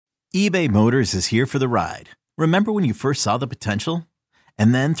eBay Motors is here for the ride. Remember when you first saw the potential?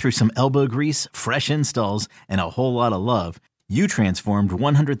 And then through some elbow grease, fresh installs, and a whole lot of love, you transformed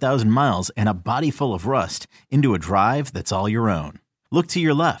 100,000 miles and a body full of rust into a drive that's all your own. Look to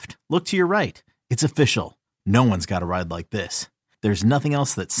your left. Look to your right. It's official. No one's got a ride like this. There's nothing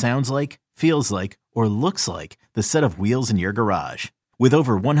else that sounds like, feels like, or looks like the set of wheels in your garage. With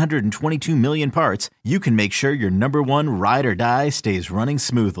over 122 million parts, you can make sure your number one ride or die stays running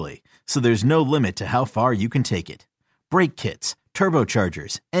smoothly. So there's no limit to how far you can take it. Brake kits,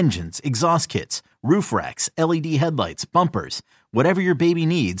 turbochargers, engines, exhaust kits, roof racks, LED headlights, bumpers, whatever your baby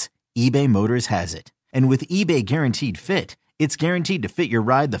needs, eBay Motors has it. And with eBay Guaranteed Fit, it's guaranteed to fit your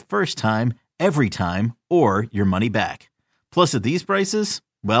ride the first time, every time, or your money back. Plus at these prices,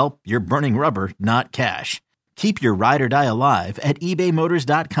 well, you're burning rubber, not cash. Keep your ride or die alive at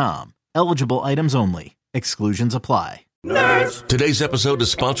ebaymotors.com. Eligible items only. Exclusions apply. Nerds! Today's episode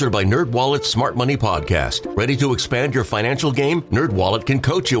is sponsored by NerdWallet's Smart Money Podcast. Ready to expand your financial game? NerdWallet can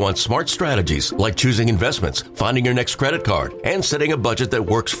coach you on smart strategies like choosing investments, finding your next credit card, and setting a budget that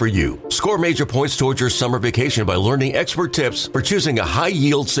works for you. Score major points towards your summer vacation by learning expert tips for choosing a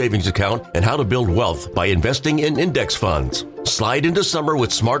high-yield savings account and how to build wealth by investing in index funds. Slide into summer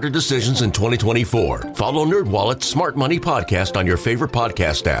with smarter decisions in 2024. Follow NerdWallet's Smart Money Podcast on your favorite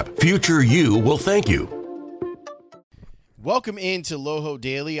podcast app. Future you will thank you. Welcome into Loho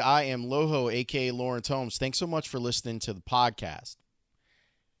Daily. I am Loho, a.k.a. Lawrence Holmes. Thanks so much for listening to the podcast.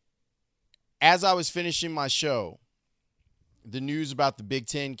 As I was finishing my show, the news about the Big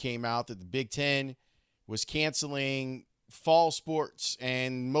Ten came out that the Big Ten was canceling fall sports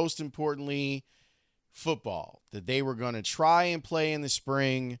and, most importantly, football. That they were going to try and play in the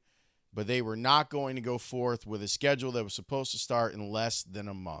spring, but they were not going to go forth with a schedule that was supposed to start in less than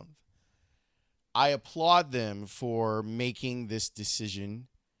a month. I applaud them for making this decision,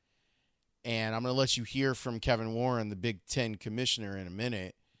 and I'm going to let you hear from Kevin Warren, the Big Ten commissioner, in a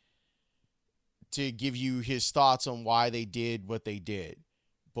minute to give you his thoughts on why they did what they did.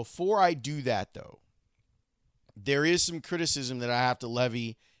 Before I do that, though, there is some criticism that I have to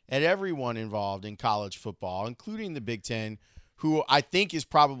levy at everyone involved in college football, including the Big Ten, who I think has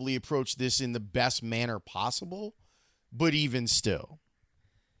probably approached this in the best manner possible, but even still.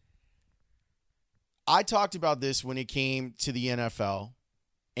 I talked about this when it came to the NFL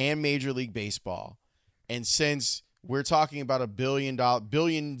and Major League Baseball. And since we're talking about a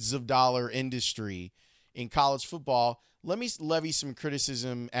billions of dollar industry in college football, let me levy some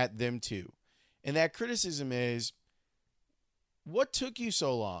criticism at them too. And that criticism is, what took you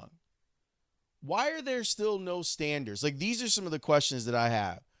so long? Why are there still no standards? Like, these are some of the questions that I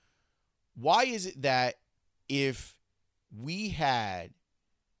have. Why is it that if we had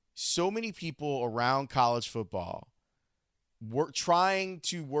so many people around college football trying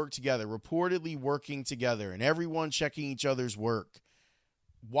to work together, reportedly working together, and everyone checking each other's work,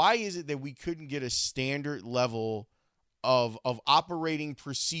 why is it that we couldn't get a standard level of operating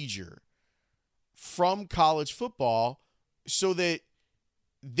procedure from college football so that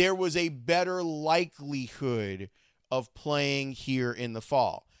there was a better likelihood of playing here in the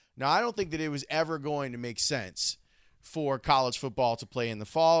fall? Now, I don't think that it was ever going to make sense for college football to play in the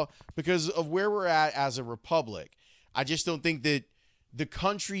fall because of where we're at as a republic. I just don't think that the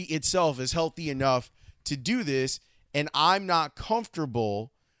country itself is healthy enough to do this, and I'm not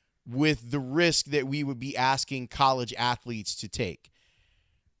comfortable with the risk that we would be asking college athletes to take.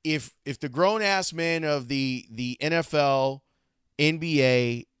 If the grown-ass men of the NFL,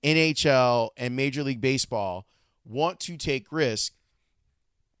 NBA, NHL, and Major League Baseball want to take risks,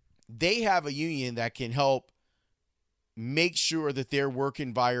 they have a union that can help make sure that their work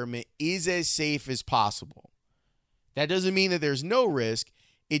environment is as safe as possible. That doesn't mean that there's no risk.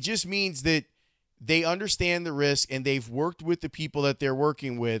 It just means that they understand the risk and they've worked with the people that they're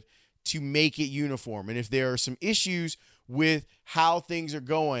working with to make it uniform. And if there are some issues with how things are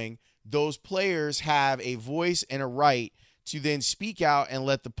going, those players have a voice and a right to then speak out and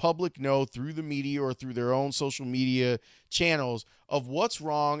let the public know through the media or through their own social media channels of what's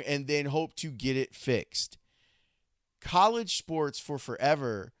wrong and then hope to get it fixed. College sports for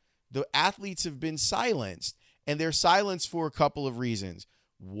forever, the athletes have been silenced, and they're silenced for a couple of reasons.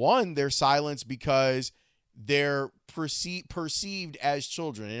 One, they're silenced because they're perceived as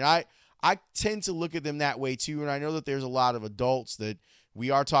children. And I tend to look at them that way too. And I know that there's a lot of adults that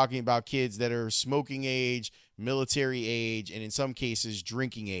we are talking about, kids that are smoking age, military age, and in some cases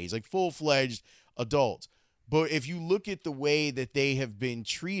drinking age, like full-fledged adults. But if you look at the way that they have been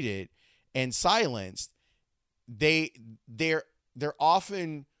treated and silenced, they're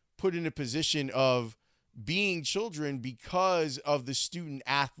often put in a position of being children because of the student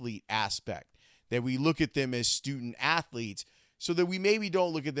athlete aspect, that we look at them as student athletes so that we maybe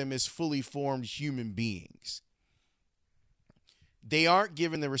don't look at them as fully formed human beings. They aren't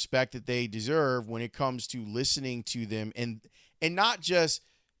given the respect that they deserve when it comes to listening to them and not just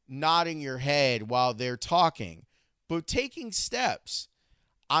nodding your head while they're talking, but taking steps.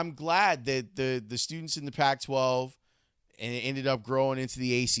 I'm glad that the students in the Pac-12, and it ended up growing into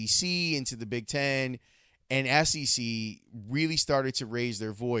the ACC, into the Big Ten, and SEC really started to raise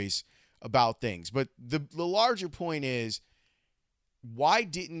their voice about things. But the larger point is, why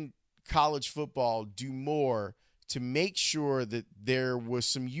didn't college football do more to make sure that there was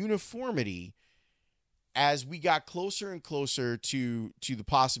some uniformity as we got closer and closer to the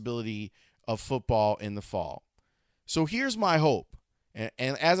possibility of football in the fall? So here's my hope. And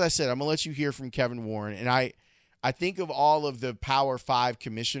as I said, I'm going to let you hear from Kevin Warren. And I think of all of the Power 5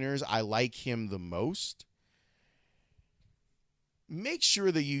 commissioners, I like him the most. Make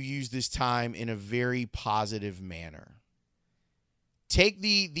sure that you use this time in a very positive manner. Take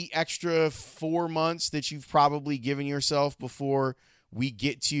the extra 4 months that you've probably given yourself before we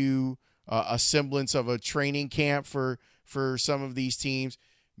get to a semblance of a training camp for some of these teams.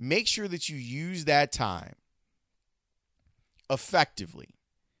 Make sure that you use that time effectively.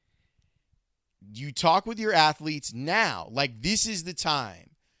 You talk with your athletes now, like this is the time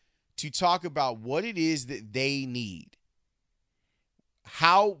to talk about what it is that they need.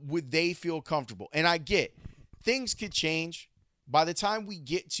 How would they feel comfortable? And I get things could change. By the time we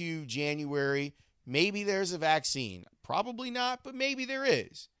get to January, maybe there's a vaccine. Probably not, but maybe there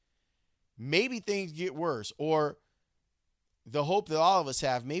is. Maybe things get worse, or the hope that all of us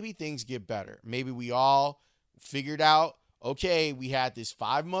have, maybe things get better. Maybe we all figured out, okay, we had this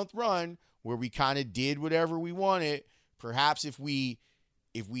 5-month run where we kind of did whatever we wanted. Perhaps if we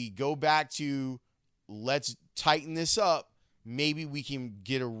go back to let's tighten this up, maybe we can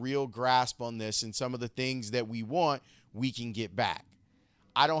get a real grasp on this, and some of the things that we want, we can get back.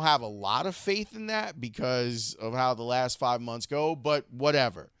 I don't have a lot of faith in that because of how the last 5 months go, but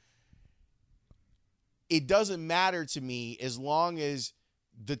whatever. It doesn't matter to me as long as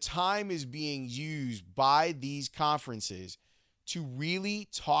the time is being used by these conferences to really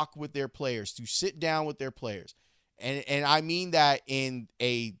talk with their players, to sit down with their players. And I mean that in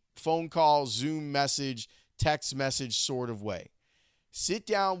a phone call, Zoom message, text message sort of way. Sit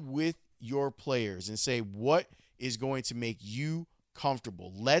down with your players and say, what is going to make you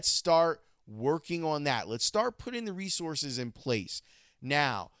comfortable? Let's start working on that. Let's start putting the resources in place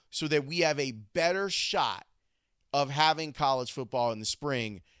now so that we have a better shot of having college football in the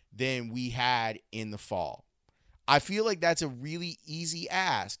spring than we had in the fall. I feel like that's a really easy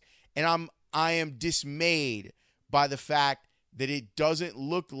ask, and I am dismayed by the fact that it doesn't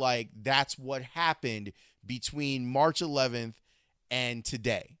look like that's what happened between March 11th and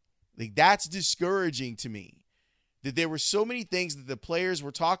today. Like, that's discouraging to me, that there were so many things that the players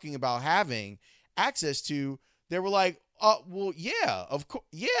were talking about having access to. They were like, well, yeah,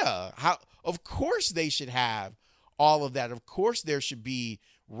 of course they should have all of that. Of course there should be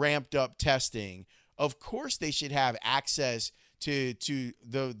ramped up testing. Of course they should have access to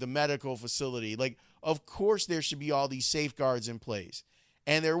the medical facility. Like, of course there should be all these safeguards in place.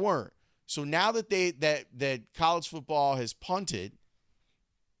 And there weren't. So now that that college football has punted,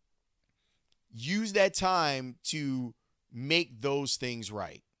 use that time to make those things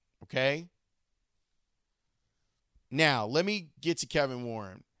right. Okay? Now, let me get to Kevin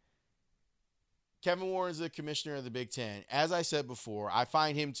Warren. Kevin Warren is the commissioner of the Big Ten. As I said before, I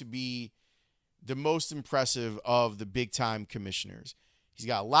find him to be the most impressive of the big-time commissioners. He's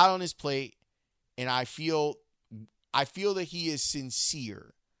got a lot on his plate, and I feel that he is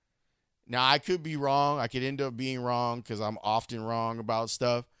sincere. Now, I could be wrong. I could end up being wrong because I'm often wrong about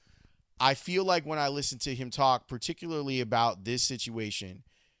stuff. I feel like when I listen to him talk, particularly about this situation,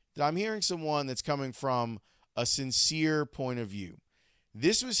 that I'm hearing someone that's coming from a sincere point of view.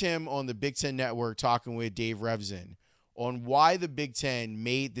 This was him on the Big Ten Network talking with Dave Revson on why the Big Ten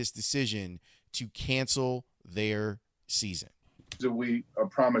made this decision to cancel their season. We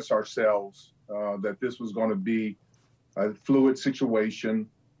promised ourselves that this was going to be a fluid situation.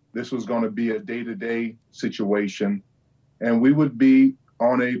 This was going to be a day-to-day situation. And we would be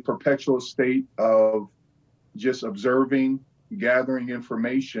on a perpetual state of just observing, gathering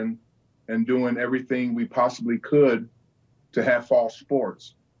information, and doing everything we possibly could to have fall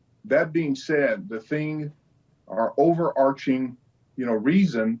sports. That being said, our overarching,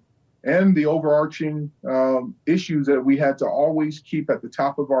 reason and the overarching issues that we had to always keep at the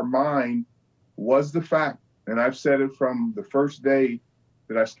top of our mind was the fact, and I've said it from the first day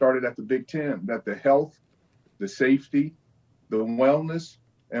that I started at the Big Ten, that the health, the safety, the wellness,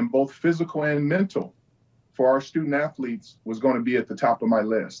 and both physical and mental for our student athletes was going to be at the top of my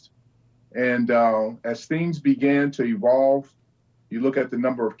list. And as things began to evolve, you look at the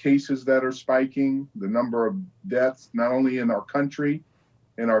number of cases that are spiking, the number of deaths, not only in our country,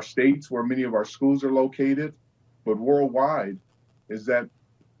 in our states where many of our schools are located, but worldwide, is that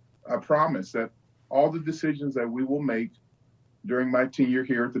I promise that all the decisions that we will make during my tenure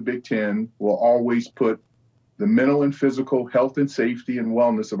here at the Big Ten will always put the mental and physical health and safety and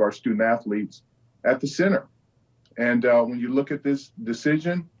wellness of our student athletes at the center. And when you look at this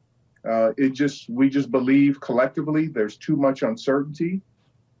decision, we just believe collectively there's too much uncertainty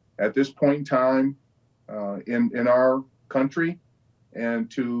at this point in time in our country, and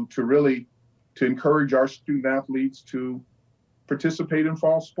to really encourage our student athletes to participate in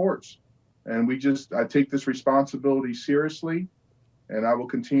fall sports. And I take this responsibility seriously, and I will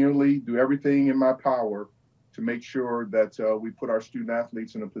continually do everything in my power to make sure that we put our student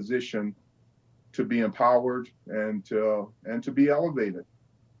athletes in a position to be empowered and to be elevated,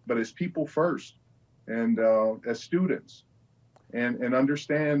 but as people first, and as students, and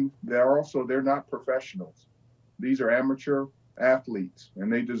understand they're not professionals. These are amateur athletes,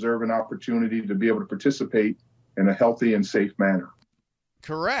 and they deserve an opportunity to be able to participate in a healthy and safe manner.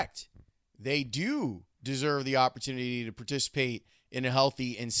 Correct. They do deserve the opportunity to participate in a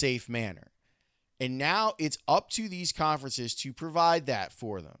healthy and safe manner. And now it's up to these conferences to provide that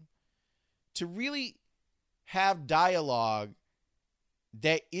for them, to really have dialogue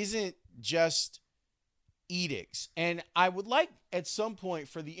that isn't just edicts. And I would like at some point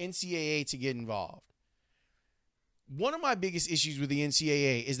for the NCAA to get involved. One of my biggest issues with the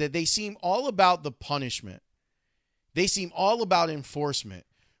NCAA is that they seem all about the punishment. They seem all about enforcement,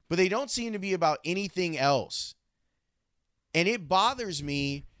 but they don't seem to be about anything else. And it bothers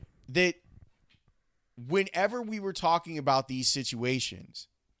me that whenever we were talking about these situations,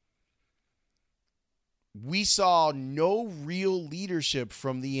 we saw no real leadership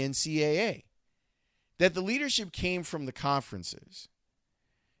from the NCAA. That the leadership came from the conferences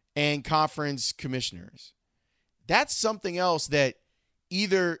and conference commissioners. That's something else that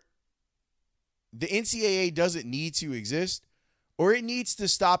either the NCAA doesn't need to exist, or it needs to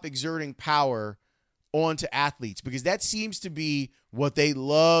stop exerting power onto athletes, because that seems to be what they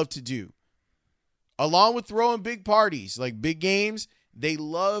love to do. Along with throwing big parties, like big games, they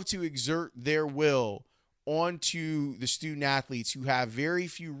love to exert their will onto the student athletes who have very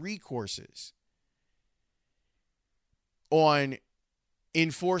few recourses on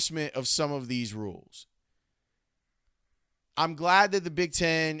enforcement of some of these rules. I'm glad that the Big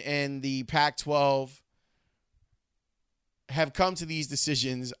Ten and the Pac-12 have come to these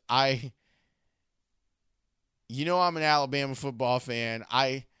decisions. I'm an Alabama football fan.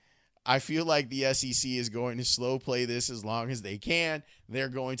 I feel like the SEC is going to slow play this as long as they can. They're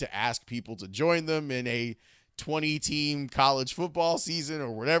going to ask people to join them in a 20-team college football season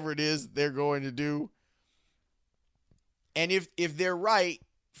or whatever it is they're going to do. And if they're right,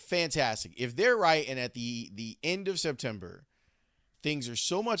 fantastic. If they're right and at the end of September, things are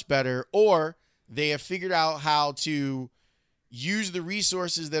so much better, or they have figured out how to use the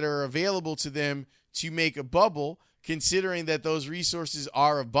resources that are available to them to make a bubble, considering that those resources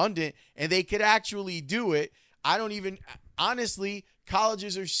are abundant and they could actually do it. Honestly,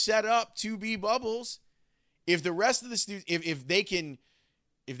 colleges are set up to be bubbles. If the rest of the students, if they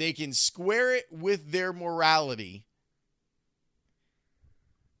can square it with their morality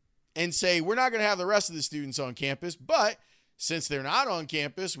and say, we're not going to have the rest of the students on campus, but since they're not on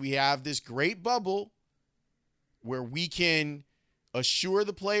campus, we have this great bubble where we can assure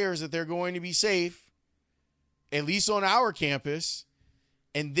the players that they're going to be safe, at least on our campus.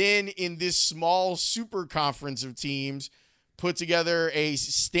 And then in this small super conference of teams, put together a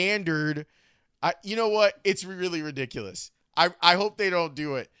standard. You know what? It's really ridiculous. I hope they don't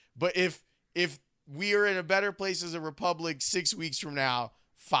do it. But if we are in a better place as a republic 6 weeks from now,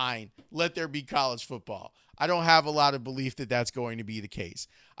 fine. Let there be college football. I don't have a lot of belief that that's going to be the case.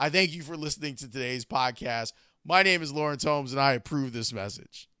 I thank you for listening to today's podcast. My name is Lawrence Holmes, and I approve this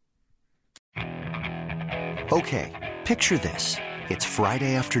message. Okay, picture this. It's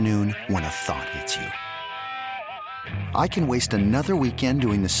Friday afternoon when a thought hits you. I can waste another weekend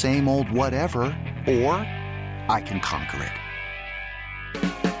doing the same old whatever, or I can conquer it.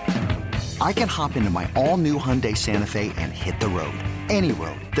 I can hop into my all-new Hyundai Santa Fe and hit the road. Any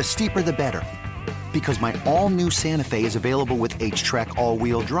road. The steeper, the better. Because my all-new Santa Fe is available with H-Track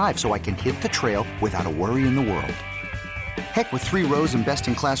all-wheel drive, so I can hit the trail without a worry in the world. Heck, with 3 rows and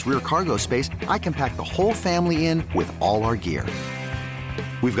best-in-class rear cargo space, I can pack the whole family in with all our gear.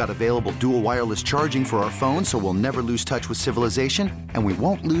 We've got available dual wireless charging for our phones, so we'll never lose touch with civilization, and we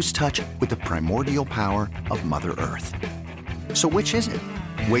won't lose touch with the primordial power of Mother Earth. So which is it?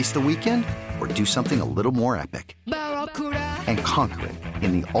 Waste the weekend or do something a little more epic and conquer it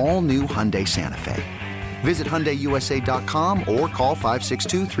in the all-new Hyundai Santa Fe? Visit HyundaiUSA.com or call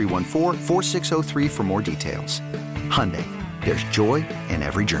 562-314-4603 for more details. Hyundai, there's joy in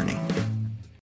every journey.